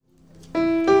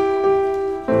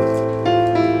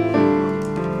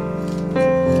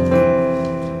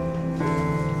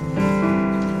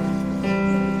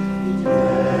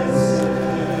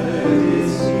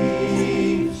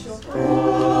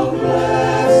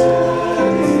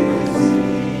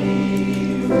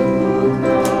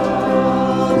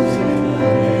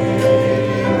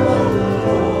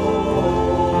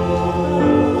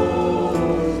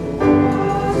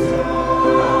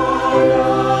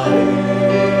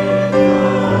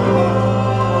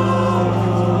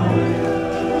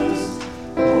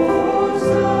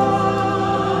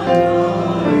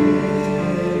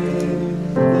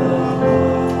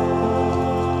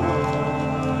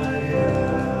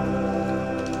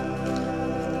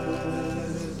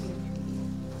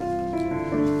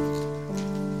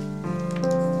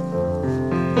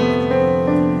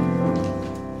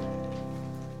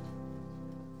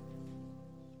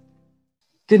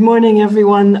Good morning,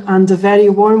 everyone, and a very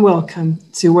warm welcome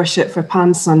to Worship for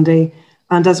Palm Sunday.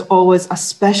 And as always, a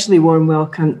especially warm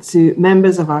welcome to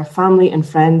members of our family and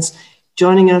friends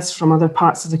joining us from other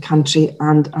parts of the country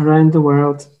and around the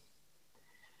world.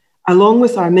 Along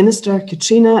with our minister,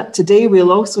 Katrina, today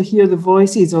we'll also hear the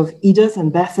voices of Edith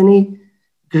and Bethany,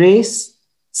 Grace,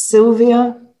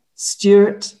 Sylvia,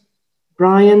 Stuart,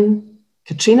 Brian,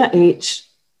 Katrina H.,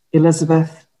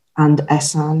 Elizabeth, and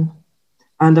Essan.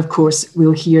 And of course,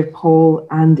 we'll hear Paul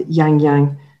and Yang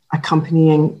Yang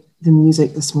accompanying the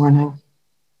music this morning.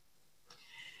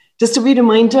 Just a wee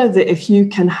reminder that if you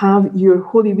can have your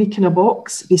Holy Week in a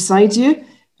box beside you,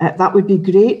 that would be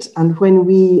great. And when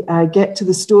we get to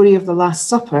the story of the Last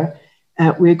Supper,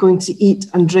 we're going to eat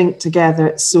and drink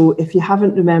together. So if you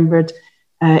haven't remembered,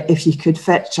 if you could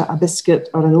fetch a biscuit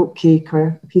or an oat cake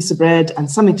or a piece of bread and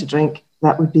something to drink,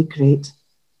 that would be great.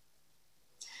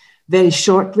 Very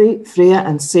shortly, Freya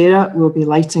and Sarah will be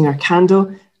lighting our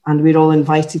candle, and we're all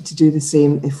invited to do the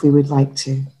same if we would like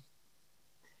to.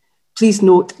 Please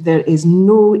note there is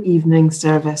no evening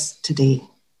service today.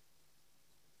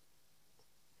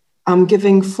 I'm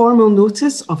giving formal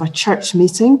notice of a church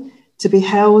meeting to be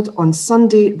held on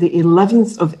Sunday, the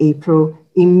 11th of April,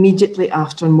 immediately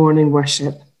after morning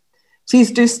worship. Please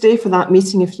do stay for that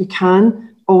meeting if you can.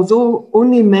 Although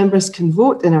only members can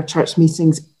vote in our church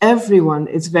meetings, everyone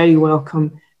is very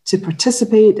welcome to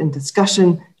participate in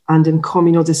discussion and in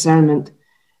communal discernment.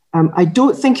 I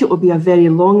don't think it will be a very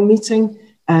long meeting,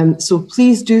 so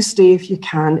please do stay if you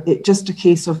can. It's just a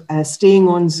case of staying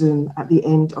on Zoom at the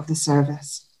end of the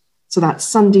service. So that's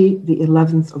Sunday, the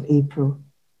 11th of April.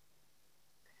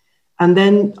 And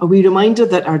then a wee reminder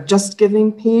that our Just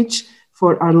Giving page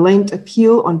for our Lent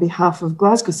appeal on behalf of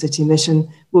Glasgow City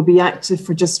Mission will be active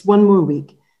for just one more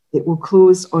week. It will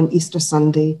close on Easter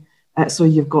Sunday, so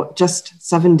you've got just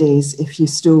 7 days if you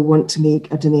still want to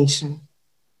make a donation.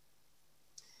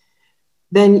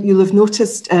 Then you'll have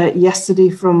noticed yesterday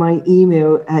from my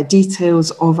email details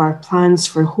of our plans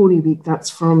for Holy Week. That's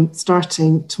from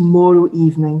starting tomorrow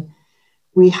evening.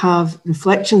 We have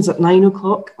reflections at 9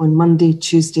 o'clock on Monday,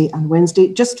 Tuesday and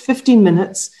Wednesday, just 15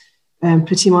 minutes,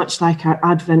 pretty much like our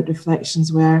Advent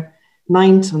reflections were,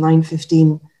 9 to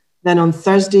 9:15. Then on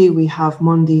Thursday, we have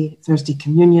Monday, Thursday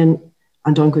communion,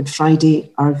 and on Good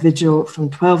Friday, our vigil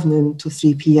from 12 noon to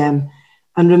 3 p.m.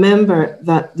 And remember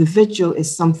that the vigil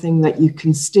is something that you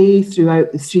can stay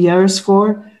throughout the 3 hours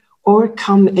for, or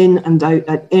come in and out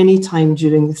at any time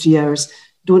during the 3 hours.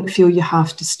 Don't feel you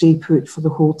have to stay put for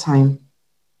the whole time.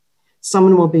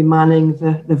 Someone will be manning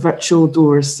the virtual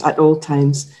doors at all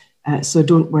times, so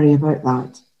don't worry about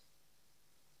that.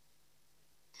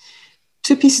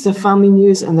 Two pieces of family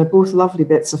news, and they're both lovely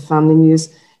bits of family news.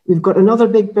 We've got another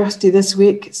big birthday this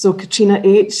week. So Katrina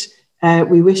H.,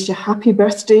 we wish you happy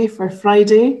birthday for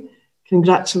Friday.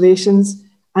 Congratulations.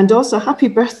 And also happy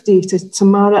birthday to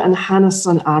Tamara and Hannah's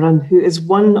son Aaron, who is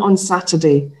 1 on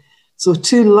Saturday. So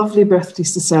 2 lovely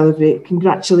birthdays to celebrate.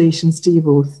 Congratulations to you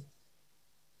both.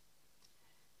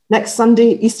 Next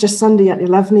Sunday, Easter Sunday at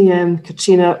 11 a.m,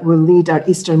 Katrina will lead our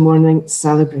Easter morning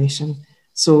celebration.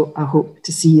 So I hope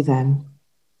to see you then.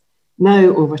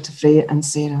 Now over to Freya and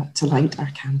Sarah to light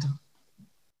our candle.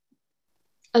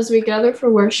 As we gather for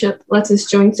worship, let us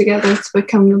join together to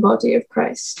become the body of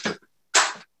Christ.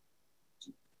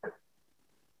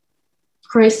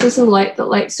 Christ is a light that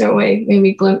lights our way. May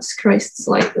we glimpse Christ's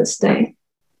light this day.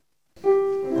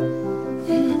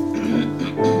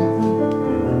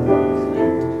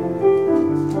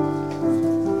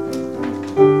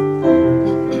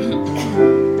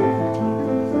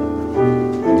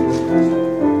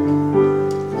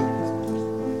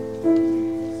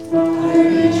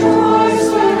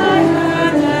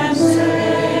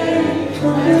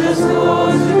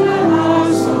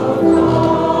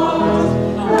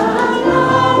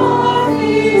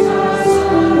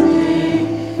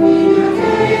 You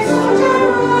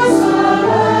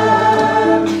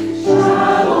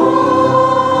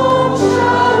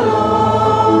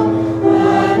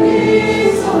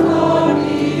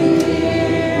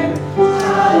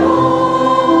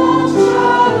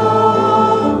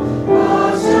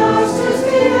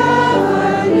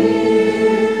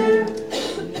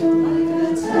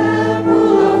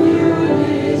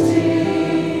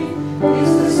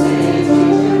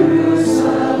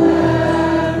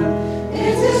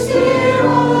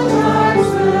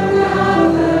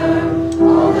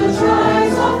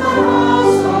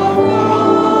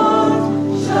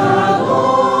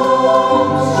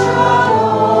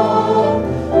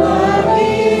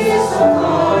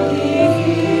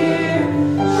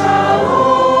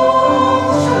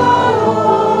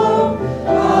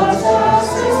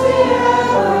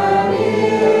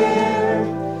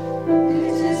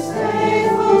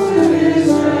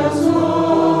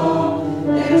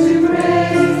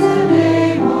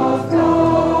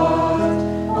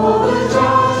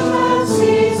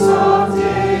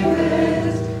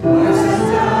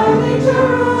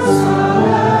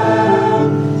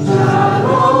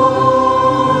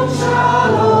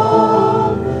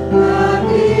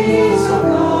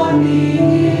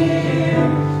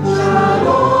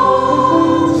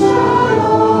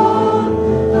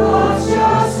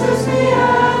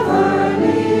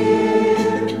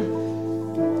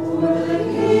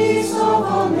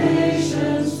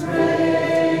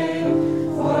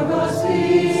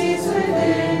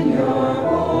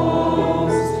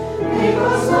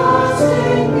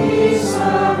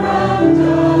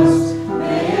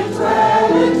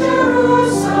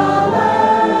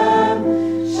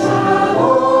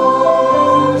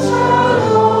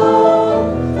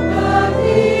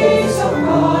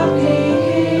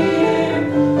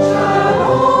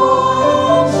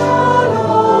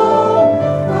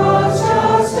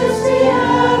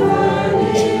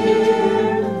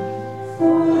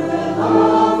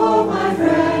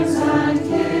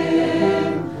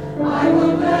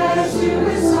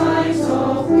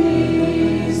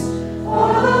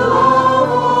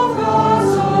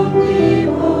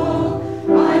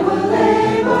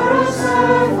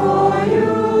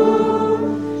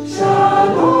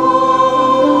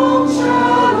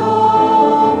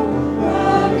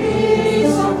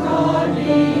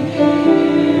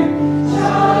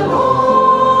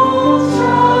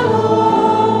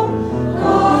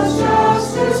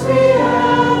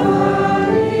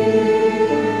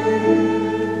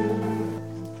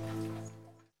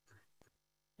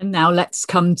And now let's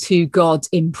come to God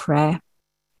in prayer.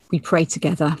 We pray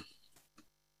together.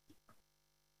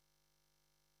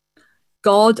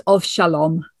 God of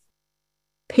Shalom,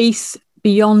 peace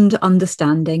beyond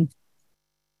understanding.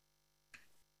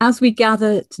 As we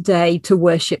gather today to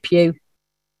worship you,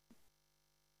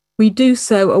 we do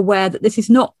so aware that this is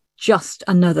not just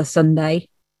another Sunday,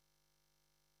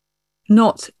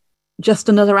 not just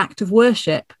another act of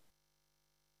worship,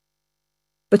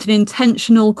 but an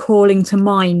intentional calling to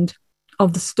mind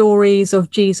of the stories of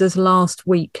Jesus' last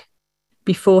week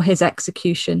before his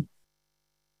execution.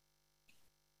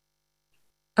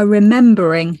 A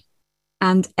remembering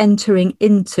and entering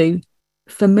into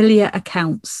familiar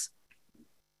accounts,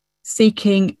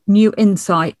 seeking new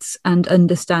insights and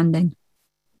understanding.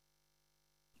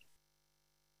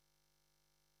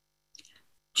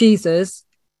 Jesus,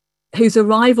 whose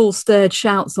arrival stirred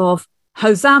shouts of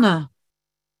Hosanna,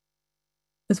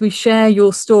 as we share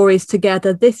your stories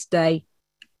together this day,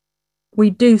 we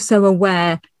do so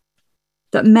aware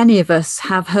that many of us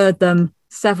have heard them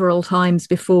several times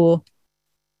before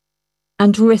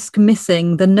and risk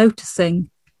missing the noticing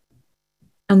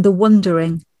and the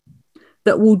wondering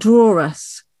that will draw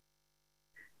us.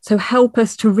 So help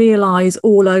us to realise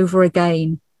all over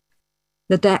again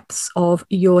the depths of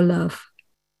your love.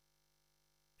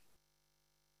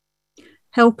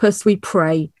 Help us, we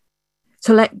pray,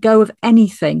 to let go of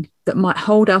anything that might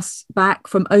hold us back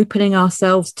from opening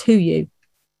ourselves to you,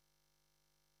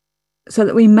 so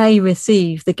that we may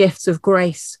receive the gifts of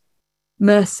grace,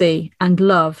 mercy, and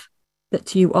love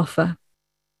that you offer.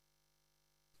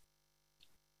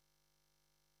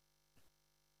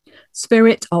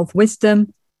 Spirit of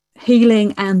wisdom,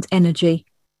 healing, and energy,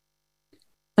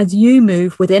 as you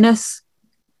move within us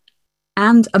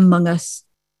and among us,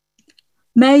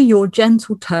 may your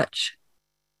gentle touch,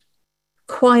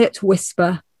 quiet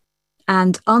whisper,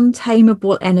 and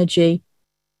untamable energy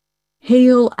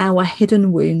heal our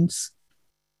hidden wounds,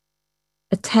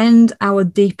 attend our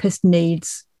deepest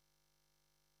needs,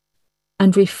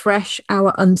 and refresh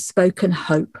our unspoken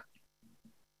hope.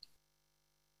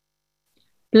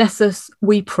 Bless us,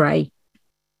 we pray,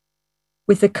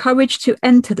 with the courage to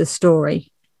enter the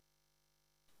story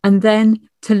and then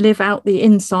to live out the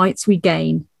insights we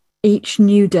gain each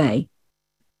new day.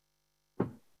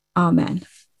 Amen.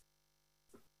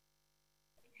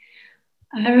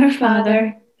 Our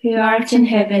Father, who art in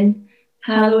heaven,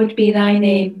 hallowed be thy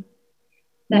name.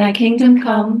 Thy kingdom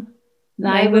come,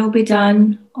 thy will be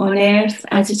done on earth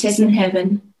as it is in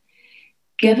heaven.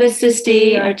 Give us this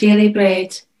day our daily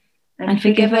bread, and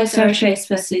forgive us our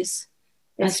trespasses,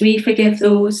 as we forgive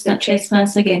those that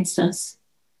trespass against us.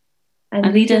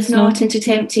 And lead us not into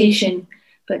temptation,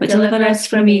 but deliver us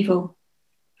from evil.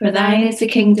 For thine is the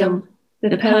kingdom,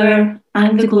 the power,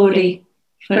 and the glory,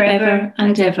 forever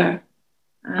and ever.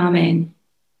 Amen.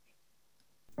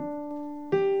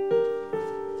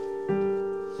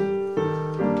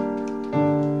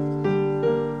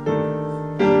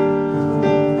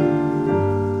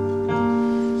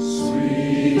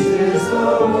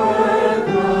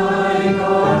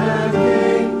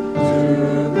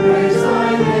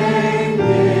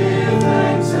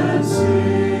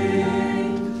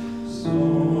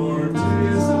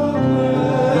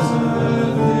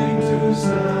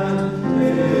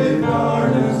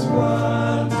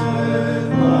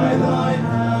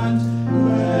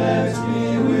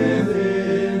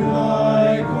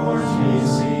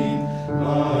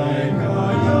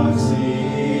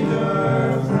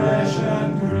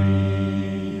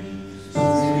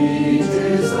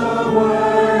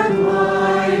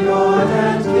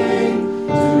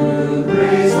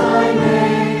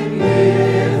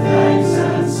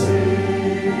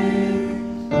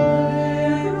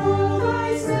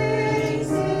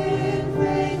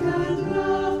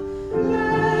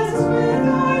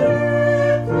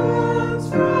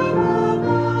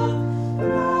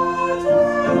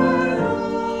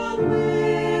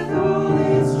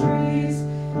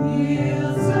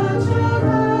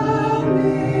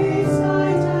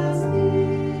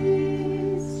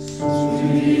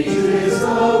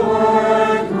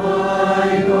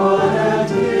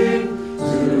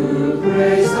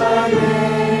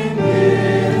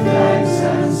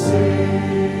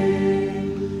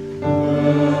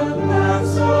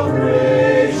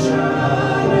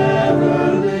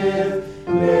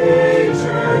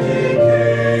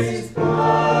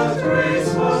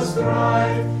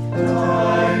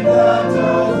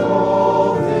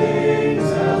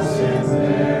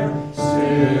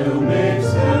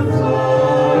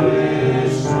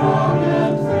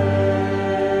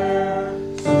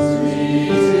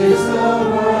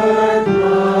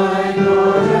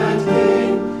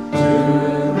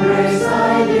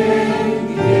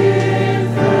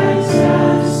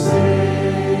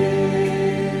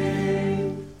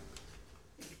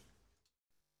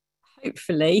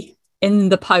 hopefully in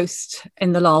the post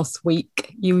in the last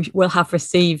week, you will have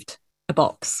received a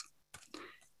box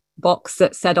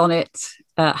that said on it,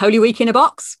 Holy Week in a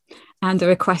box, and a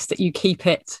request that you keep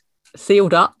it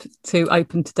sealed up to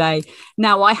open today.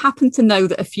 Now, I happen to know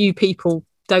that a few people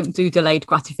don't do delayed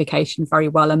gratification very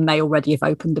well and may already have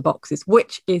opened the boxes,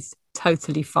 which is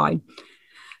totally fine.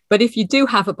 But if you do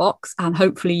have a box, and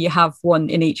hopefully you have one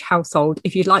in each household,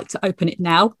 if you'd like to open it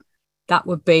now, that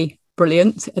would be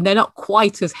brilliant. And they're not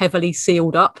quite as heavily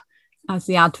sealed up as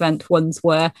the Advent ones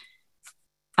were.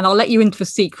 And I'll let you into a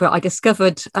secret. I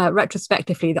discovered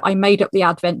retrospectively that I made up the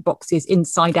Advent boxes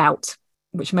inside out,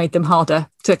 which made them harder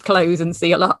to close and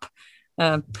seal up.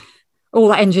 All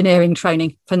that engineering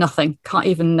training for nothing. Can't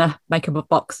even make up a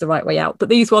box the right way out. But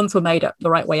these ones were made up the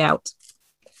right way out.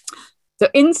 So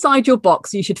inside your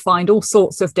box, you should find all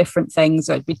sorts of different things.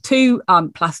 There'd be 2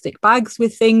 plastic bags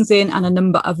with things in and a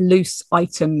number of loose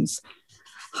items.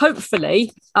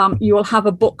 Hopefully, you will have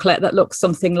a booklet that looks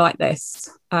something like this,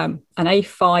 an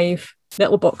A5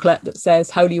 little booklet that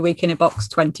says Holy Week in a Box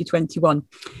 2021.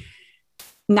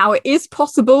 Now, it is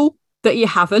possible that you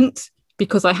haven't,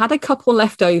 because I had a couple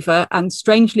left over, and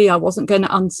strangely, I wasn't going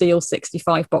to unseal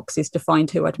 65 boxes to find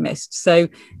who I'd missed. So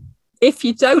if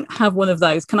you don't have one of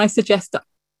those, can I suggest that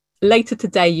later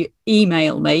today you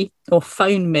email me or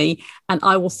phone me and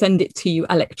I will send it to you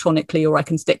electronically, or I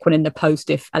can stick one in the post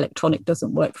if electronic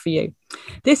doesn't work for you.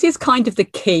 This is kind of the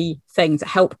key thing to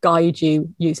help guide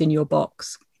you using your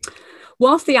box.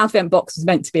 Whilst the Advent box is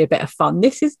meant to be a bit of fun,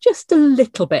 this is just a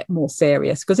little bit more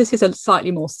serious, because this is a slightly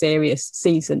more serious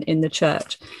season in the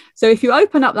church. So if you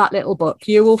open up that little book,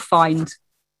 you will find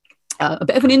a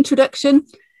bit of an introduction,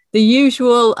 the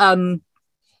usual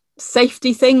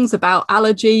safety things about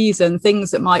allergies and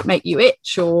things that might make you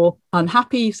itch or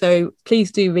unhappy. So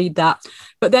please do read that.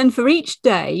 But then for each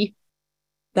day,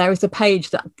 there is a page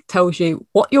that tells you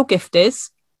what your gift is,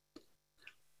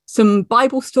 some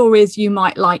Bible stories you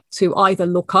might like to either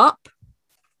look up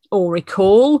or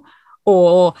recall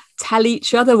or tell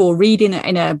each other or read in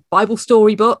a Bible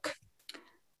story book.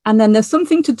 And then there's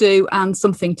something to do and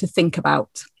something to think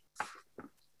about.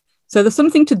 So the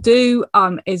something to do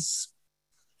is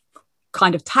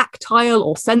kind of tactile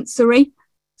or sensory.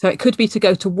 So it could be to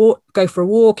go for a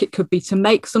walk. It could be to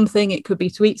make something. It could be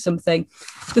to eat something.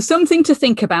 The something to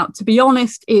think about, to be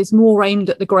honest, is more aimed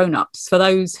at the grown-ups, for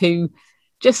those who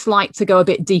just like to go a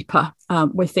bit deeper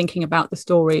with thinking about the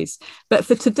stories. But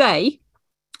for today,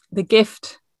 the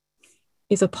gift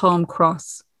is a palm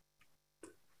cross.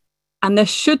 And there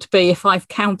should be, if I've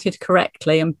counted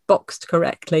correctly and boxed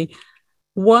correctly,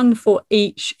 one for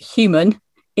each human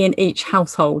in each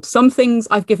household. Some things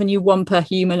I've given you one per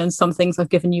human, and some things I've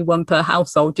given you one per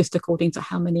household, just according to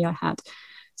how many I had.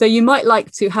 So you might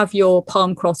like to have your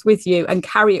palm cross with you and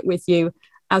carry it with you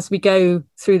as we go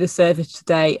through the service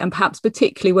today, and perhaps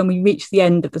particularly when we reach the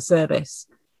end of the service,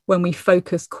 when we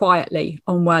focus quietly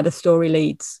on where the story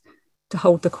leads. To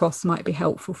hold the cross might be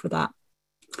helpful for that.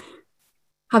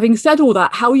 Having said all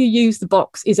that, how you use the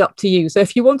box is up to you. So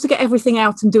if you want to get everything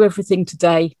out and do everything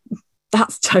today,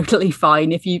 that's totally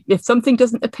fine. If something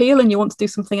doesn't appeal and you want to do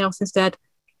something else instead,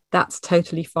 that's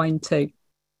totally fine too.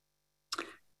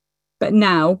 But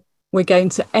now we're going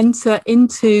to enter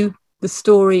into the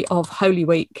story of Holy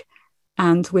Week,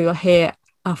 and we will hear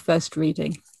our first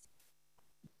reading.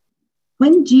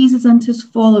 When Jesus and his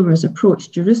followers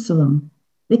approached Jerusalem,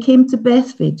 they came to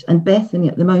Bethphage and Bethany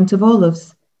at the Mount of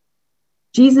Olives.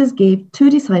 Jesus gave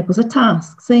 2 disciples a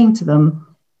task, saying to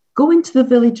them, "Go into the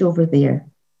village over there.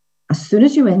 As soon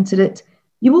as you enter it,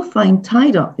 you will find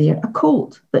tied up there a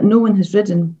colt that no one has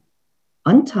ridden.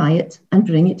 Untie it and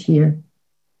bring it here.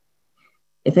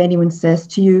 If anyone says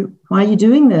to you, 'Why are you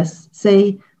doing this?'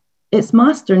 say, 'Its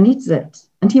master needs it,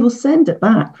 and he will send it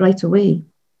back right away.'"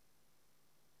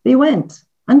 They went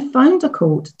and found a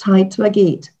colt tied to a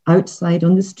gate outside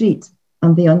on the street,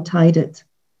 and they untied it.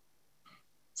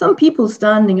 Some people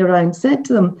standing around said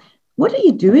to them, "What are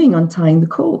you doing untying the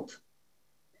colt?"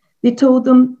 They told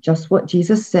them just what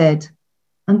Jesus said,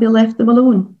 and they left them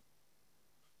alone.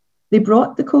 They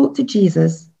brought the colt to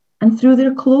Jesus and threw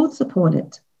their clothes upon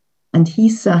it, and he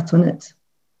sat on it.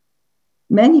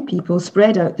 Many people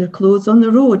spread out their clothes on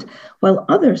the road, while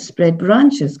others spread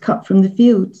branches cut from the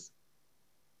fields.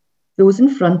 Those in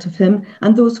front of him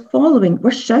and those following were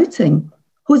shouting,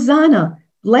 "Hosanna!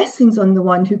 Blessings on the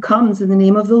one who comes in the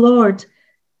name of the Lord.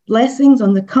 Blessings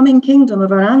on the coming kingdom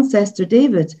of our ancestor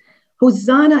David.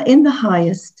 Hosanna in the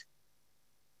highest."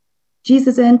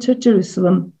 Jesus entered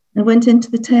Jerusalem and went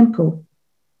into the temple.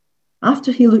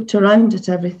 After he looked around at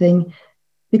everything,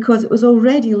 because it was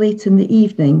already late in the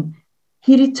evening,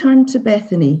 he returned to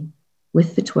Bethany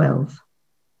with the 12.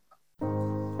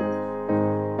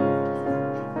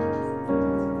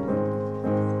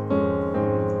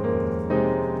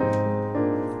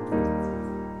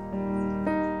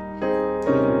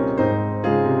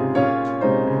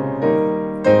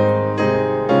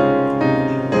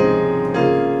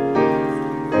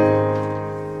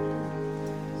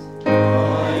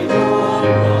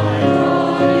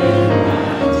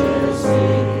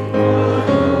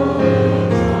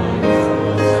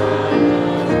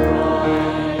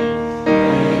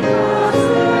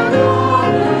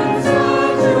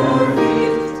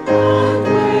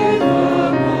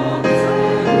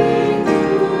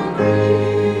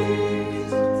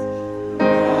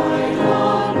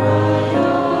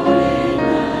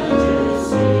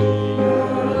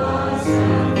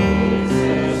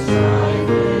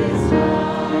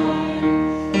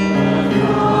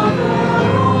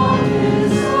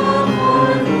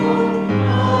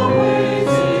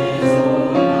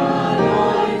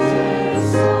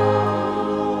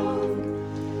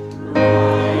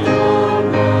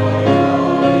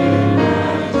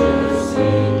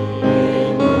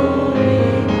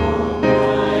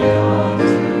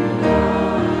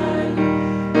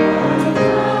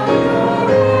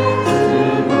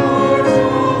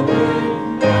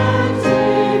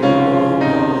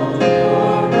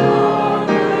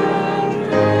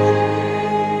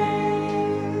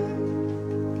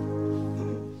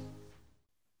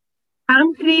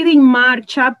 Mark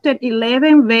chapter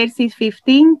 11, verses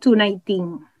 15 to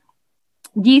 19.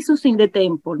 Jesus in the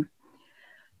temple.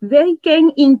 They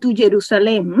came into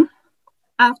Jerusalem.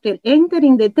 After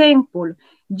entering the temple,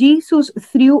 Jesus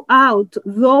threw out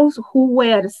those who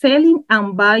were selling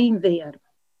and buying there.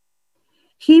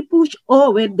 He pushed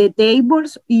over the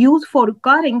tables used for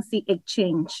currency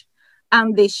exchange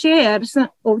and the chairs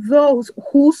of those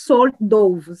who sold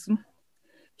doves.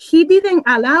 He didn't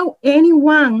allow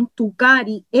anyone to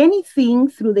carry anything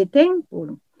through the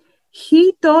temple.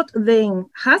 He taught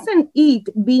them, hasn't it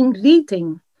been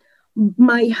written,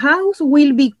 my house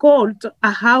will be called a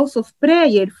house of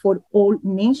prayer for all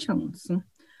nations.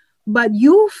 But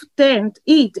you've turned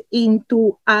it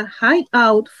into a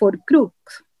hideout for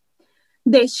crooks.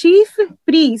 The chief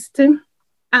priest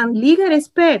and legal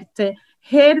expert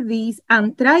heard this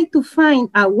and tried to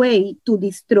find a way to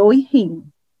destroy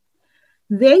him.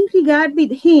 They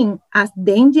regarded him as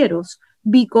dangerous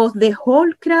because the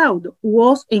whole crowd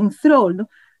was enthralled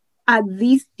at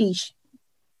this teaching.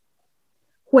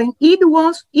 When it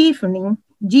was evening,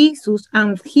 Jesus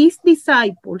and his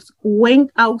disciples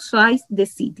went outside the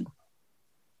city.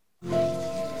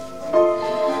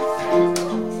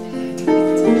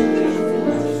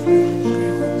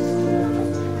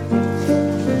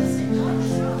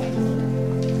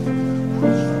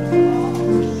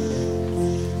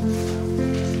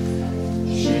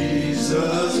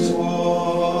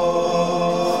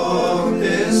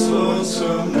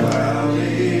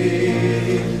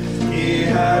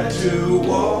 To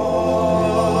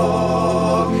walk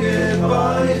it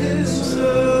by himself.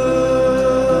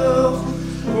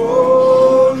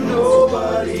 Oh,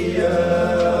 nobody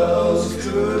else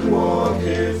could walk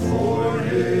it for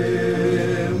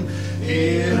him. He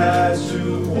had to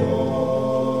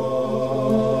walk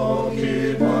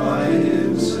it by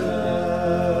himself.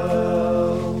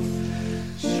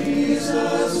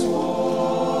 Jesus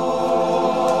walked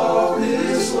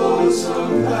this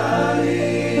lonesome valley.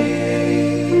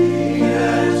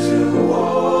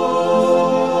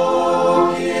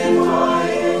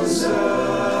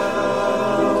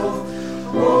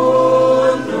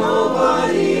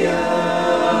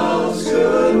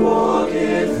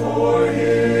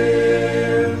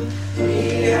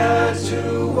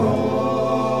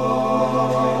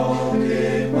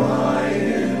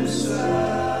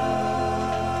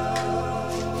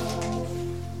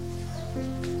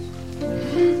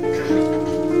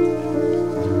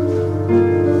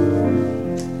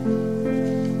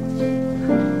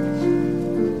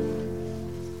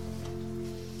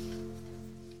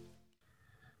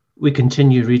 We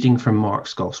continue reading from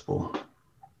Mark's Gospel.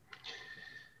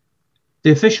 The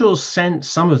officials sent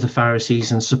some of the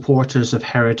Pharisees and supporters of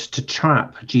Herod to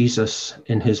trap Jesus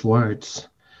in his words.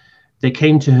 They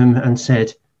came to him and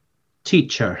said,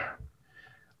 "Teacher,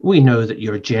 we know that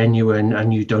you're genuine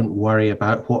and you don't worry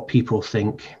about what people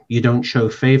think. You don't show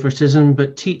favoritism,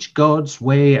 but teach God's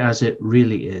way as it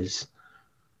really is.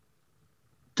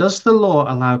 Does the law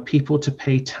allow people to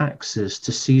pay taxes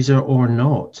to Caesar or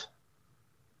not?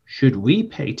 Should we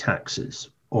pay taxes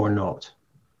or not?"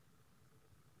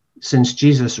 Since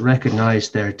Jesus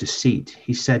recognized their deceit,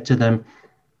 he said to them,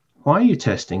 "Why are you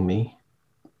testing me?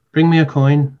 Bring me a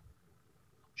coin.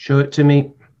 Show it to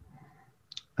me."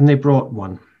 And they brought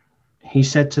one. He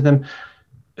said to them,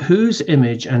 "Whose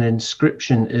image and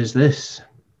inscription is this?"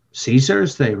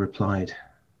 "Caesar's," they replied.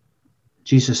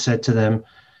 Jesus said to them,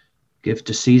 "Give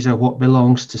to Caesar what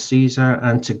belongs to Caesar,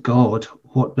 and to God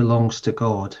what belongs to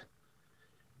God."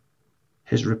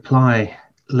 His reply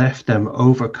left them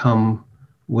overcome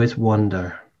with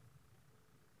wonder.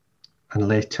 And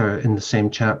later in the same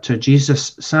chapter,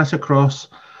 Jesus sat across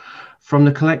from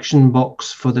the collection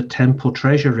box for the temple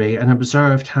treasury and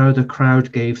observed how the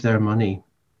crowd gave their money.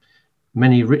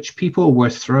 Many rich people were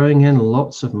throwing in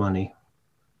lots of money.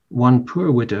 One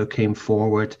poor widow came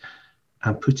forward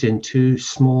and put in 2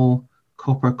 small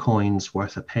copper coins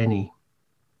worth a penny.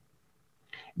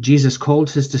 Jesus called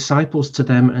his disciples to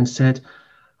them and said,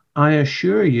 "I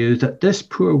assure you that this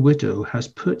poor widow has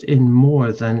put in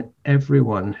more than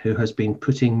everyone who has been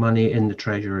putting money in the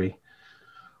treasury.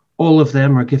 All of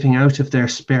them are giving out of their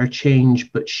spare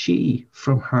change, but she,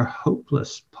 from her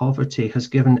hopeless poverty, has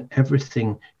given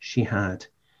everything she had,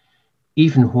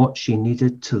 even what she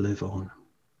needed to live on."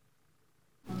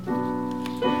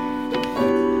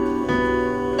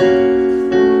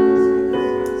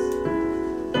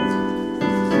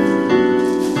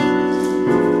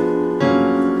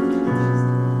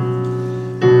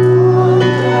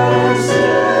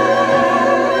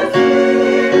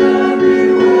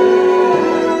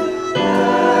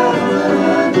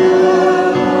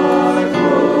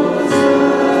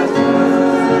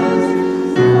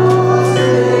 Oh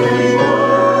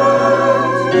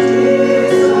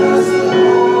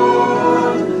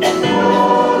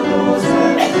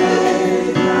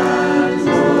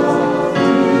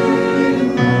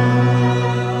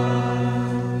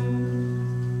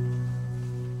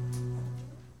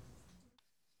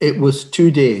It was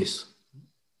 2 days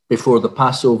before the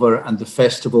Passover and the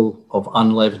festival of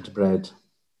unleavened bread.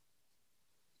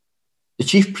 The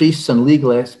chief priests and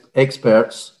legal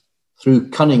experts, through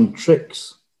cunning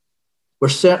tricks, were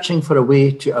searching for a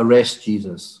way to arrest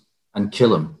Jesus and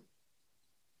kill him.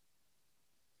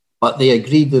 But they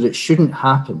agreed that it shouldn't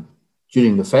happen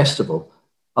during the festival,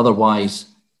 otherwise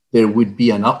there would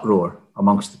be an uproar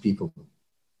amongst the people.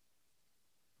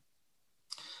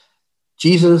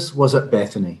 Jesus was at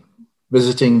Bethany,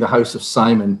 visiting the house of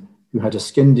Simon, who had a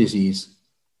skin disease.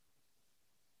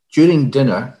 During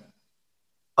dinner,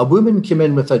 a woman came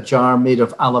in with a jar made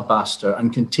of alabaster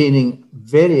and containing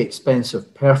very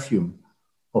expensive perfume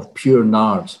of pure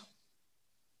nard.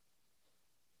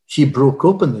 She broke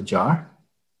open the jar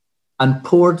and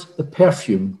poured the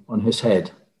perfume on his head.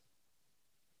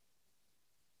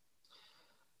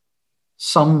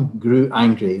 Some grew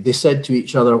angry. They said to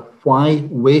each other, "Why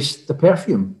waste the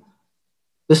perfume?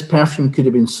 This perfume could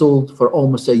have been sold for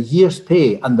almost a year's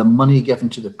pay and the money given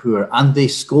to the poor." And they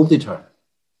scolded her.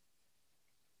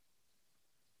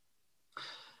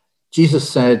 Jesus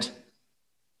said,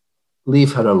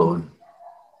 "Leave her alone.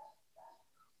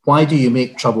 Why do you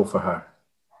make trouble for her?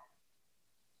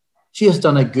 She has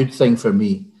done a good thing for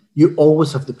me. You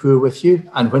always have the poor with you,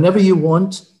 and whenever you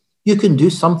want, you can do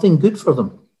something good for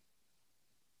them.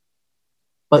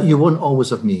 But you won't always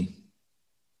have me.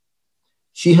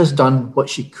 She has done what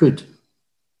she could.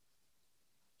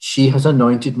 She has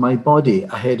anointed my body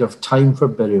ahead of time for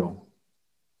burial.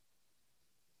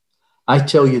 I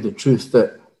tell you the truth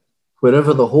that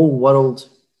wherever the whole world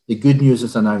the good news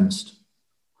is announced,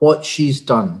 what she's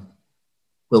done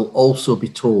will also be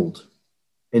told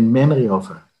in memory of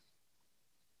her."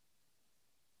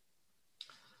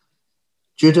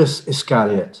 Judas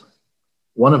Iscariot,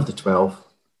 one of the 12,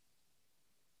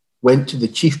 went to the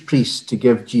chief priests to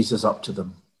give Jesus up to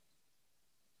them.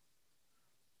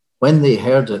 When they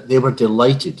heard it, they were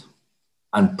delighted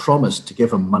and promised to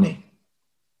give him money.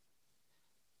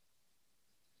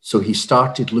 So he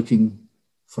started looking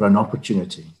for an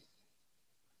opportunity.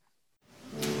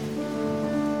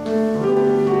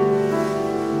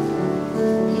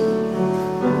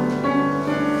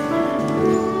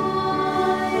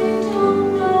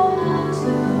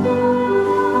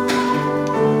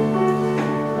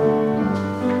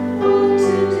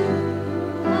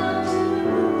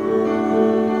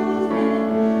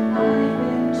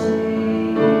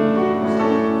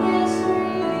 Yes,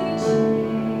 really,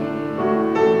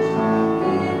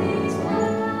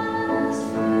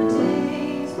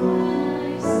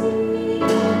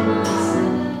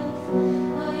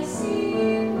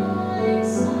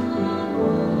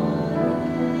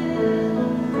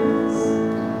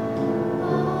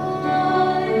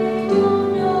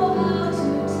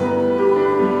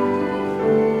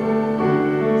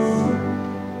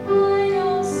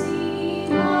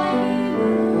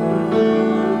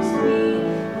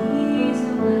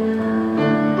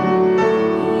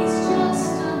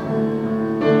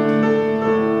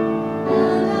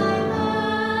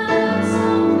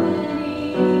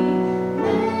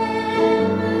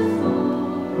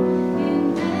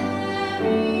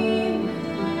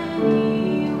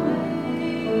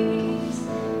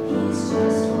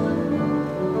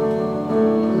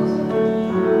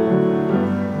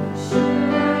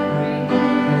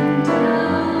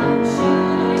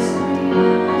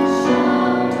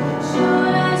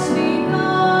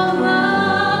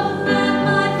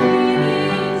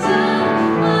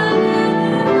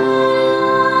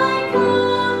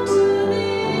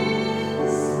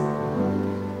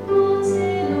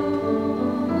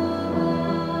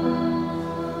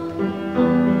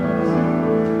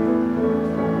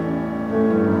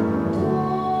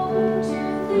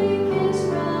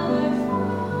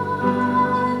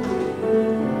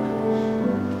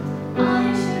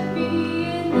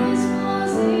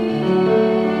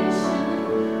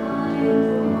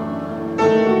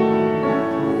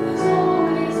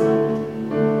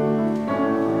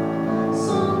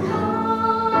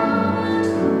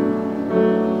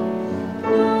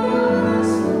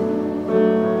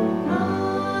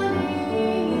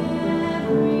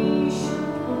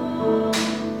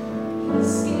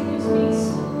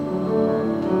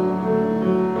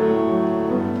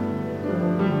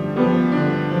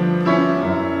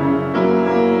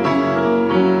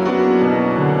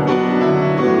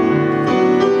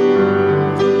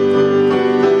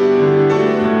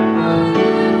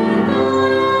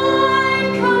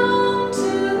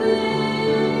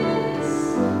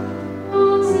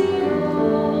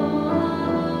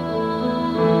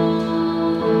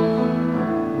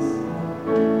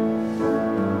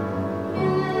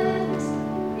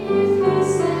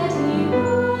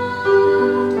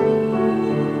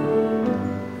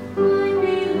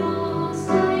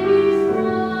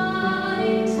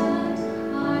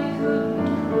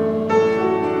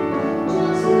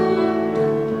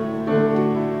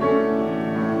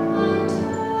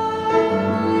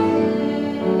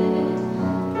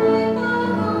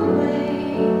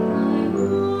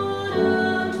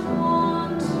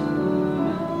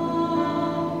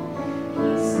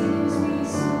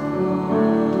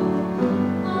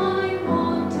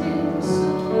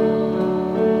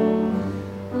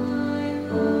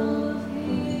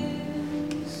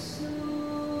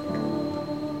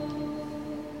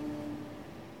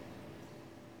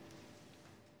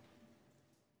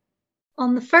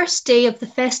 On the first day of the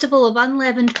festival of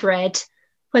unleavened bread,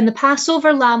 when the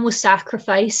Passover lamb was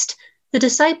sacrificed, the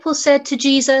disciples said to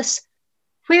Jesus,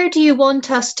 "Where do you want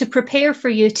us to prepare for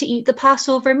you to eat the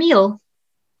Passover meal?"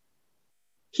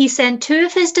 He sent 2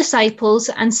 of his disciples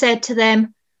and said to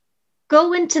them,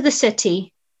 "Go into the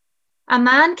city. A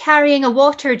man carrying a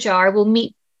water jar will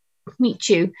meet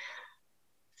you.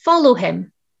 Follow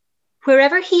him.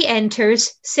 Wherever he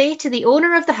enters, say to the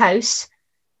owner of the house,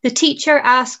 'The teacher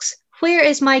asks, where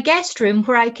is my guest room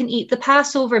where I can eat the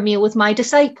Passover meal with my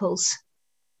disciples?'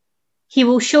 He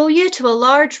will show you to a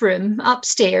large room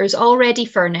upstairs already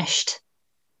furnished.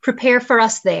 Prepare for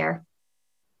us there."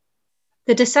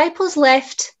 The disciples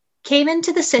left, came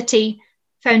into the city,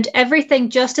 found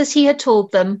everything just as he had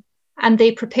told them, and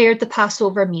they prepared the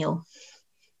Passover meal.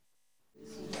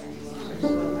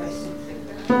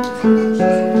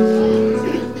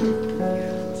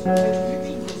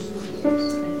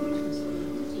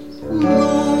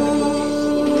 Lord,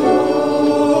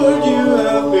 you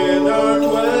have been our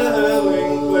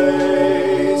dwelling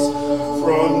place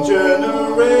from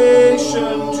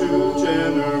generation to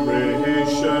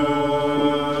generation.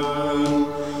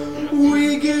 We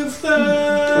give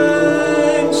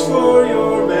thanks for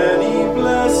your many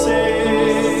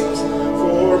blessings,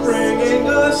 for bringing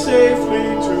us safely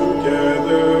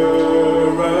together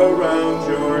around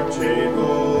your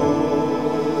table.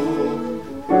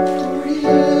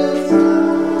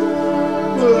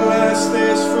 Bless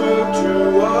this food to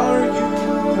our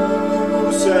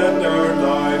use and our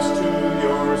lives to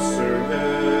your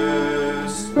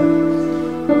service.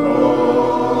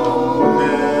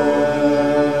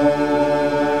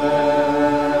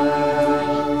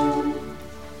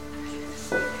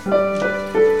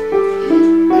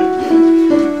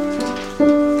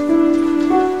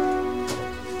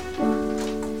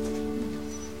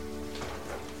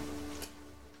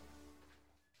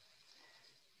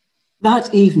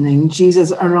 That evening,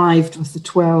 Jesus arrived with the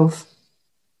 12.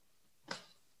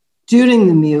 During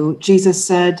the meal, Jesus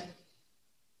said,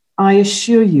 "I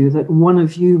assure you that one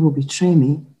of you will betray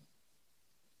me,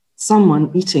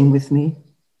 someone eating with me."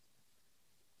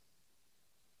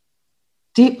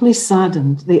 Deeply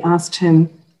saddened, they asked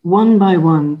him one by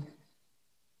one,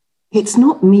 "It's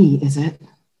not me, is it?"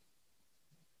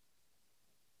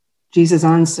 Jesus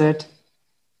answered,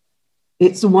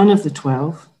 "It's one of the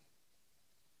 12.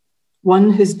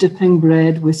 One who's dipping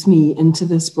bread with me into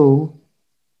this bowl.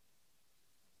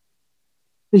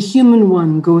 The human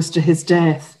one goes to his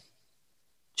death,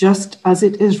 just as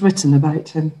it is written about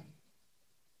him.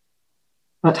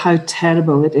 But how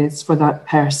terrible it is for that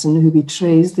person who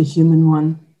betrays the human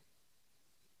one.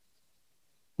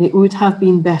 It would have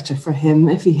been better for him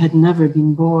if he had never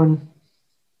been born."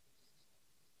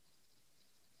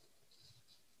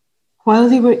 While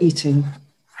they were eating,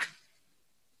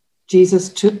 Jesus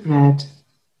took bread,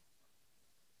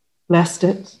 blessed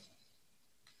it,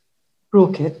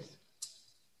 broke it,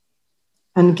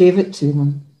 and gave it to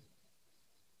them,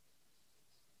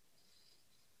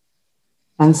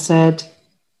 and said,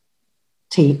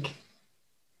 "Take,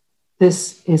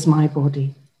 this is my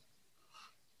body."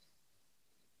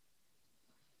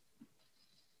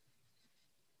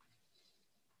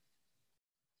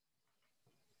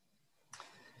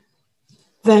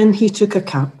 Then he took a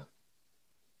cup,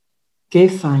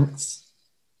 gave thanks,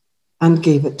 and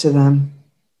gave it to them.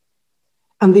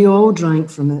 And they all drank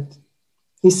from it.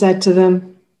 He said to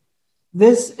them,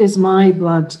 "This is my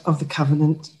blood of the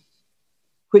covenant,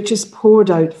 which is poured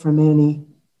out for many.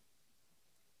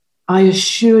 I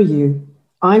assure you,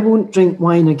 I won't drink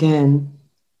wine again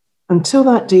until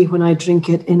that day when I drink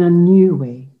it in a new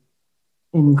way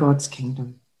in God's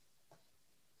kingdom."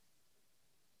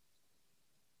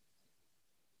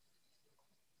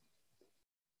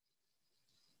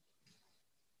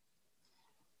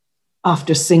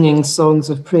 After singing songs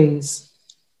of praise,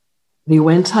 they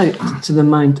went out to the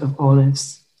Mount of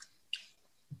Olives.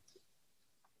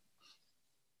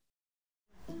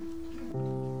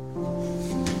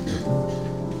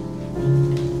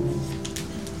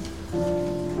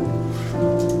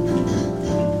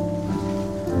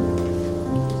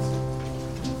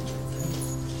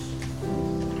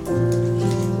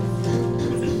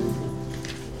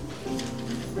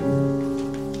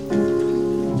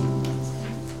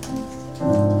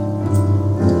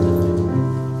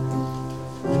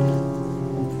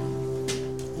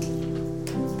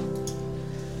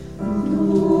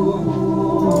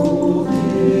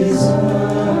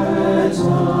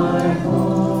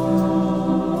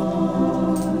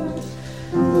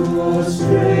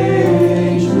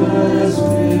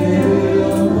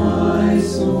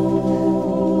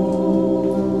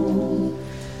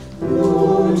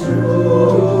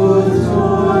 Truth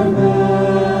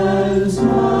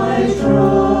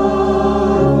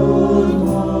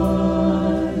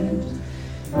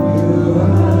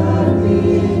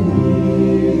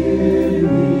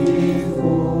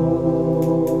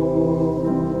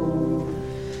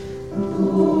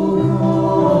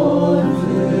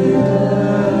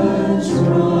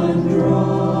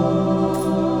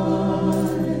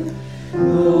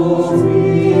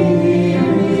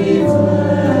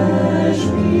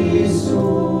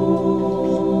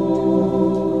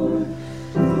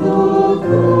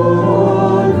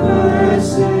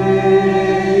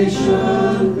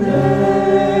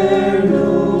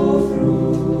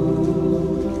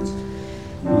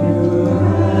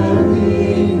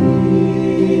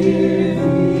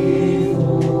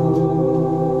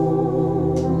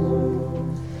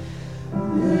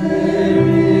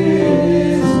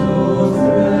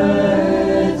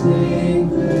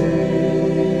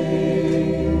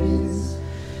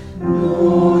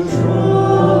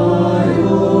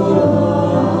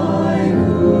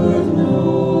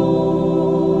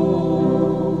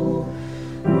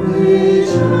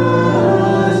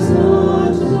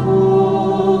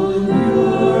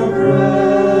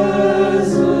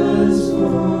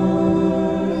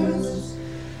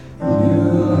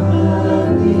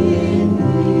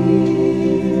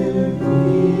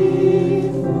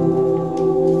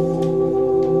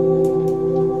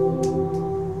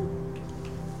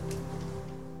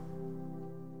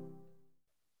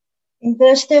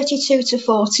verse 32 to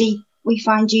 40, we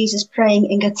find Jesus praying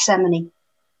in Gethsemane.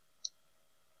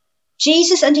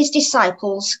 Jesus and his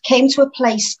disciples came to a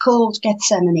place called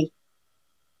Gethsemane.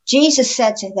 Jesus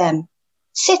said to them,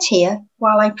 "Sit here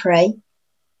while I pray."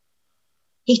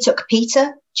 He took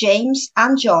Peter, James,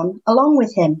 and John along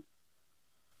with him.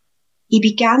 He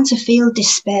began to feel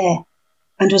despair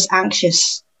and was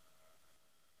anxious.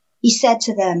 He said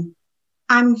to them,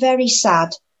 "I'm very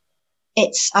sad.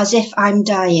 It's as if I'm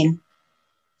dying.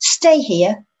 Stay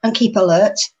here and keep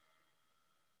alert."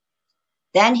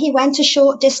 Then he went a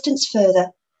short distance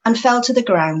further and fell to the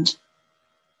ground.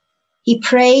 He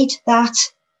prayed that,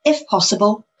 if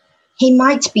possible, he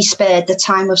might be spared the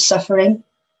time of suffering.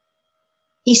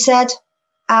 He said,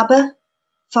 "Abba,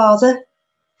 Father,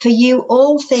 for you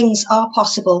all things are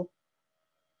possible.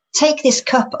 Take this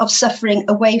cup of suffering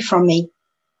away from me.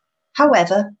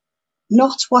 However,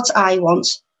 not what I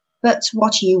want, but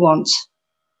what you want."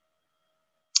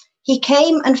 He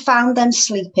came and found them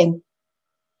sleeping.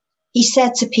 He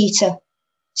said to Peter,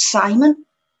 "Simon,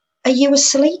 are you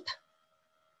asleep?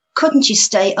 Couldn't you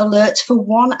stay alert for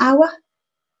 1 hour?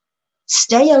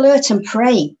 Stay alert and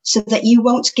pray so that you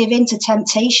won't give in to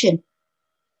temptation.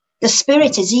 The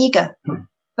spirit is eager,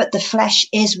 but the flesh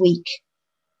is weak."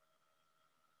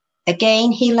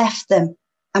 Again he left them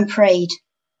and prayed,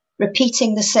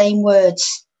 repeating the same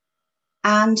words.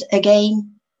 And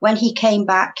again, when he came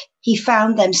back, he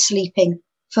found them sleeping,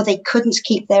 for they couldn't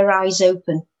keep their eyes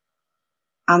open,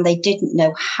 and they didn't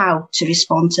know how to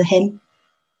respond to him.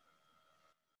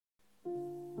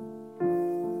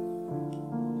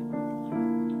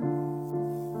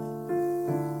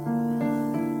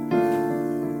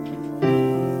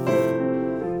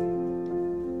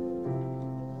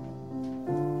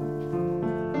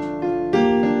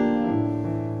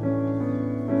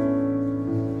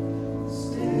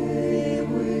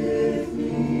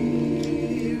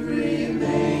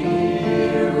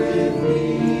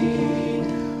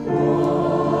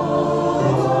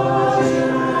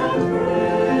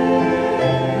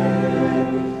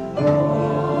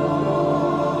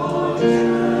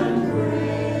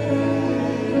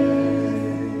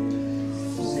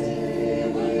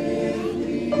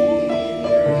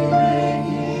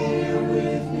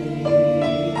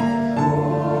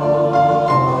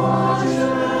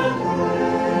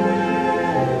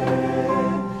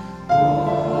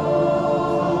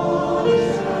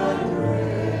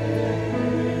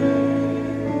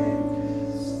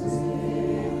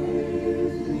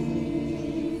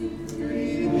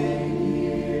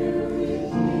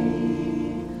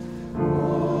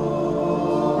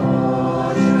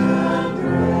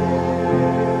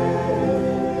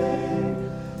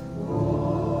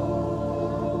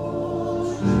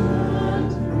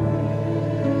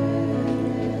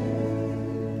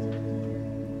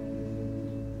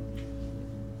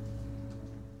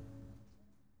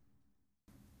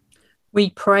 We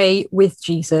pray with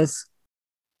Jesus.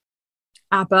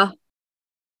 Abba,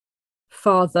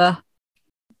 Father,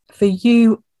 for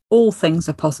you all things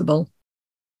are possible.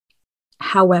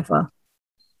 However,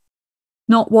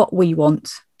 not what we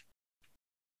want,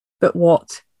 but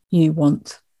what you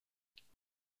want.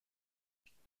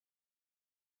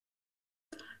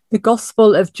 The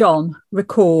Gospel of John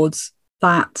records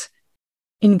that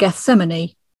in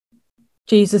Gethsemane,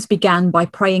 Jesus began by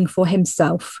praying for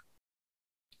himself.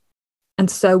 And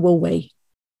so will we.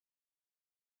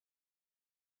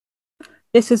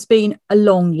 This has been a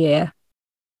long year,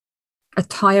 a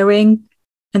tiring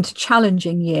and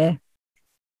challenging year,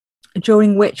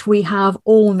 during which we have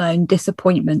all known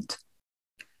disappointment,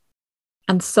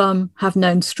 and some have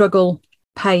known struggle,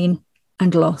 pain,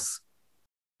 and loss.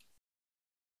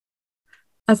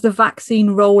 As the vaccine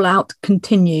rollout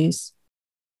continues,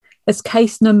 as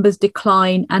case numbers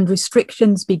decline and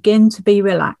restrictions begin to be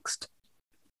relaxed,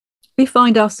 we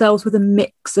find ourselves with a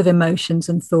mix of emotions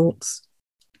and thoughts.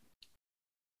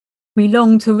 We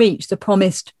long to reach the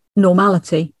promised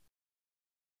normality,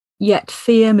 yet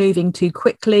fear moving too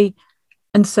quickly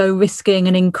and so risking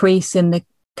an increase in the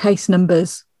case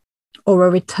numbers or a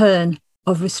return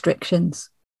of restrictions.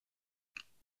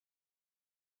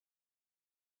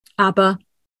 Abba,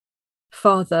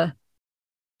 Father,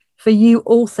 for you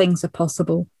all things are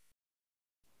possible.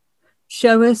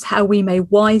 Show us how we may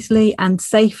wisely and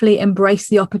safely embrace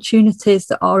the opportunities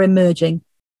that are emerging,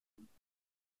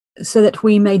 so that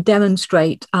we may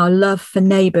demonstrate our love for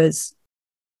neighbours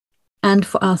and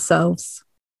for ourselves.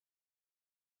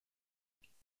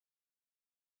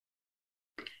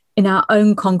 In our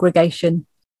own congregation,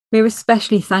 we're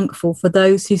especially thankful for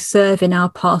those who serve in our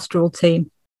pastoral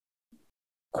team,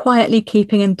 quietly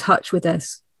keeping in touch with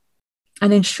us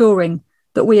and ensuring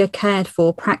that we are cared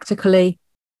for practically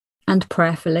and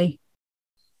prayerfully.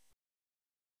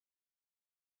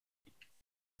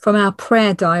 From our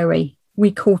prayer diary,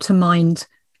 we call to mind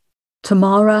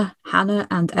Tamara, Hannah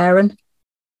and Aaron,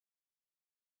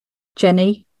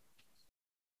 Jenny,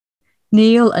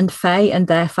 Neil and Faye and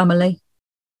their family,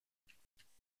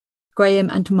 Graham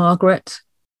and Margaret,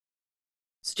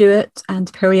 Stuart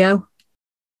and Pirio,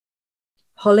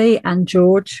 Holly and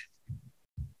George,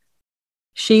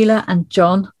 Sheila and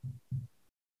John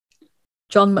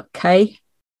McKay,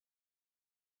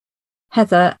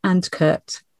 Heather and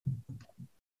Kurt.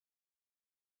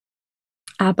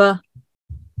 Abba,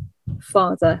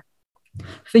 Father,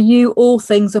 for you all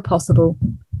things are possible.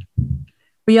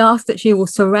 We ask that you will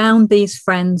surround these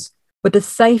friends with the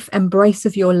safe embrace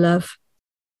of your love.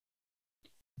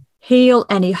 Heal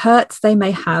any hurts they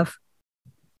may have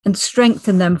and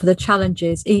strengthen them for the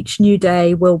challenges each new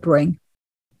day will bring.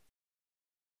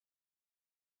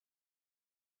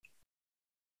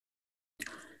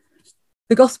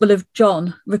 The Gospel of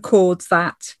John records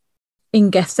that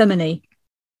in Gethsemane,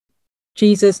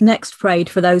 Jesus next prayed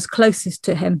for those closest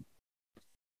to him,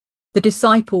 the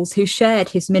disciples who shared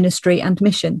his ministry and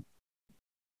mission.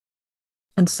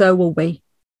 And so will we.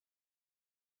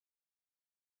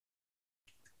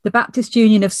 The Baptist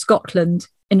Union of Scotland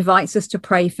invites us to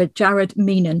pray for Jared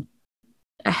Meenan,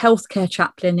 a healthcare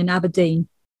chaplain in Aberdeen,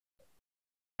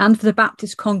 and for the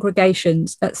Baptist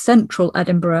congregations at Central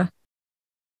Edinburgh,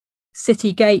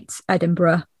 City Gates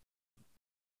Edinburgh,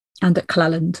 and at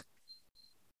Cleland.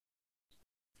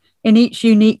 In each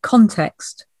unique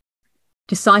context,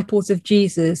 disciples of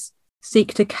Jesus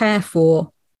seek to care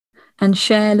for and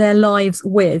share their lives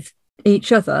with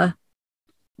each other,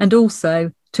 and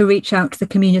also to reach out to the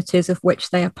communities of which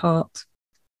they are part.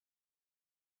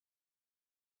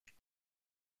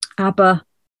 Abba,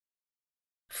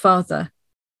 Father,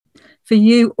 for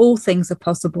you all things are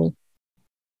possible.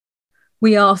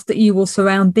 We ask that you will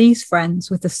surround these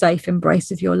friends with the safe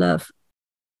embrace of your love.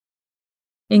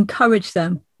 Encourage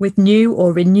them with new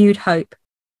or renewed hope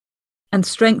and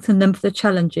strengthen them for the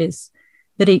challenges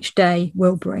that each day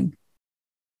will bring.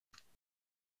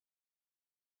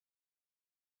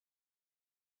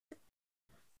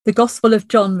 The Gospel of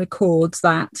John records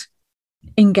that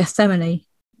in Gethsemane,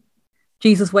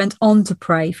 Jesus went on to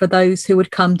pray for those who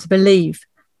would come to believe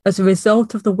as a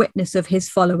result of the witness of his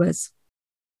followers.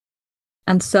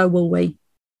 And so will we.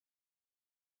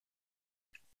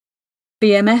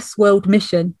 BMS World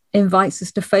Mission invites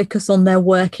us to focus on their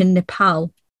work in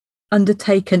Nepal,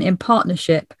 undertaken in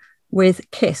partnership with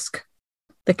KISC,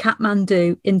 the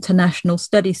Kathmandu International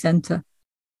Study Centre,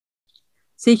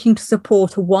 seeking to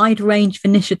support a wide range of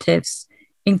initiatives,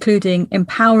 including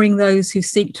empowering those who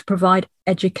seek to provide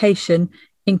education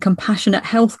in compassionate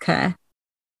healthcare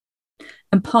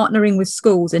and partnering with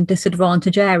schools in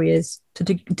disadvantaged areas to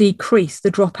decrease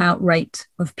the dropout rate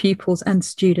of pupils and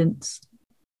students.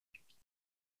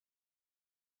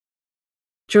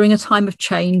 During a time of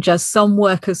change, as some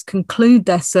workers conclude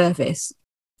their service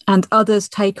and others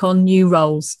take on new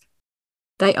roles,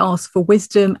 they ask for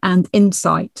wisdom and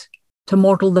insight to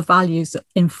model the values that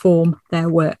inform their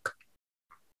work.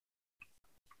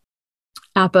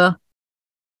 Abba,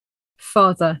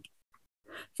 Father,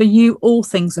 for you all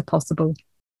things are possible.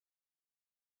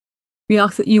 We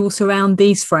ask that you will surround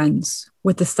these friends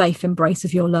with the safe embrace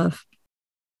of your love,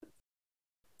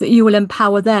 that you will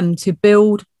empower them to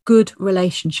build good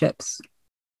relationships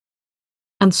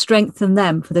and strengthen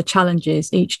them for the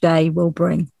challenges each day will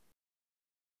bring.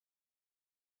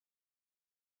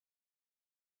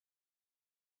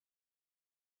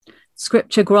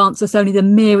 Scripture grants us only the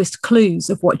merest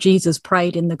clues of what Jesus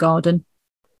prayed in the garden.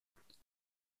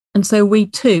 And so we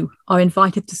too are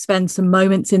invited to spend some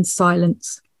moments in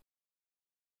silence,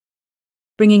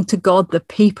 bringing to God the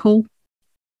people,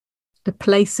 the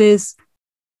places,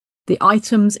 the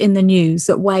items in the news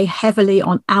that weigh heavily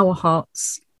on our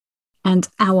hearts and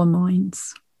our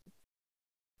minds.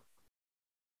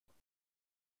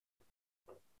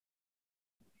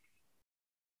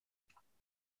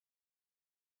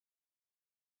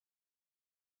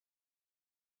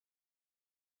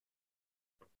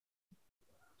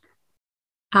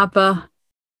 Abba,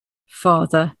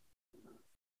 Father,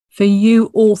 for you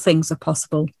all things are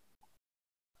possible.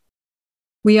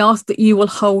 We ask that you will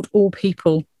hold all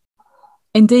people,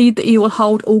 indeed that you will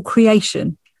hold all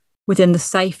creation within the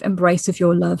safe embrace of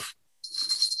your love.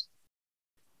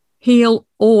 Heal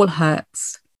all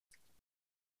hurts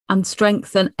and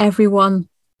strengthen everyone,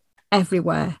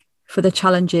 everywhere, for the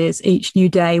challenges each new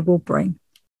day will bring.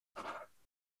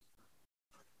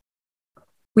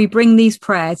 We bring these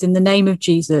prayers in the name of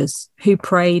Jesus, who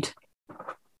prayed,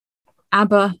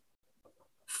 Abba,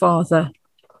 Father,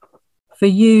 For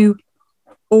you,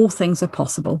 all things are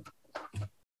possible.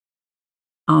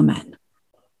 Amen.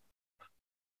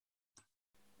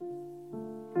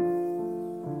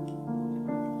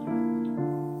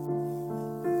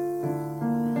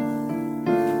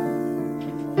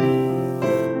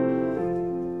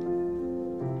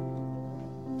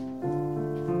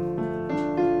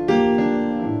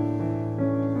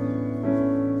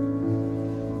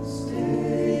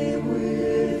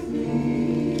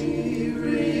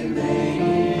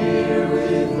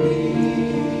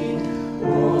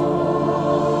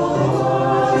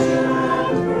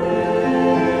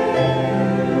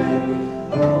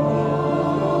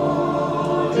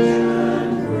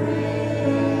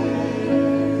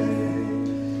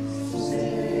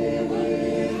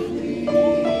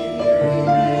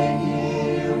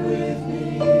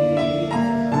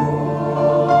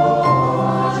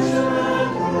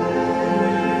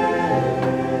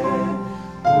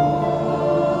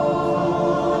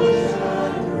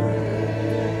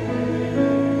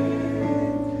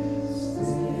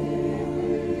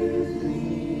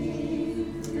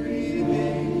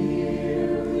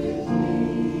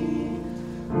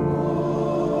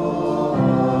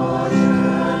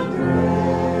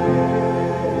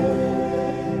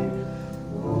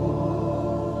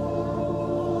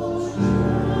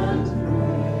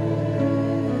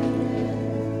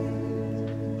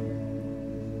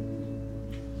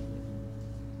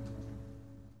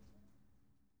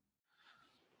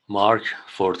 Mark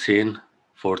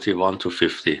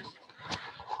 14:41-50.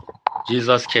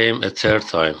 Jesus came a third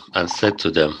time and said to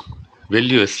them, "Will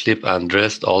you sleep and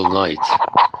rest all night?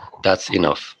 That's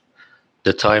enough.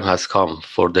 The time has come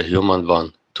for the human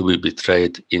one to be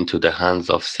betrayed into the hands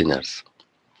of sinners.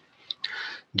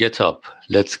 Get up,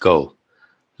 let's go.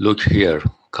 Look, here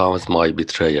comes my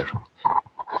betrayer."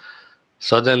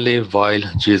 Suddenly, while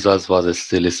Jesus was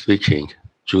still speaking,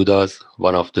 Judas,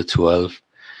 one of the 12,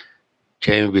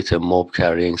 came with a mob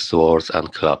carrying swords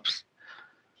and clubs.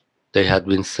 They had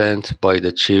been sent by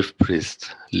the chief priests,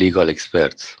 legal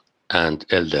experts, and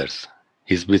elders.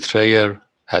 His betrayer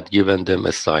had given them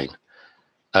a sign: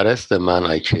 "Arrest the man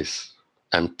I kiss,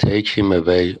 and take him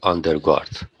away under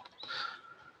guard."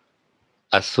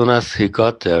 As soon as he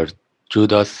got there,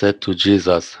 Judas said to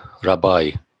Jesus,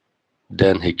 "Rabbi."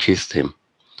 Then he kissed him.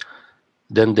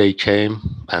 Then they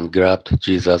came and grabbed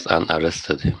Jesus and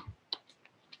arrested him.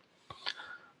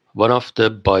 One of the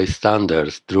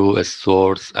bystanders drew a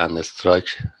sword and struck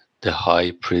the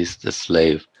high priest's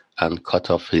slave and cut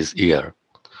off his ear.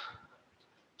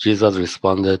 Jesus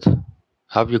responded,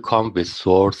 "Have you come with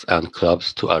swords and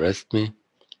clubs to arrest me,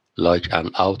 like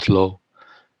an outlaw?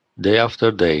 Day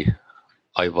after day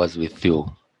I was with you,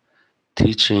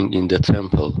 teaching in the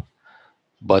temple,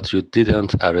 but you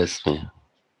didn't arrest me.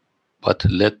 But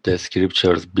let the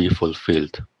scriptures be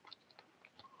fulfilled."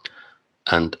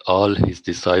 And all his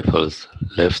disciples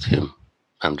left him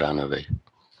and ran away.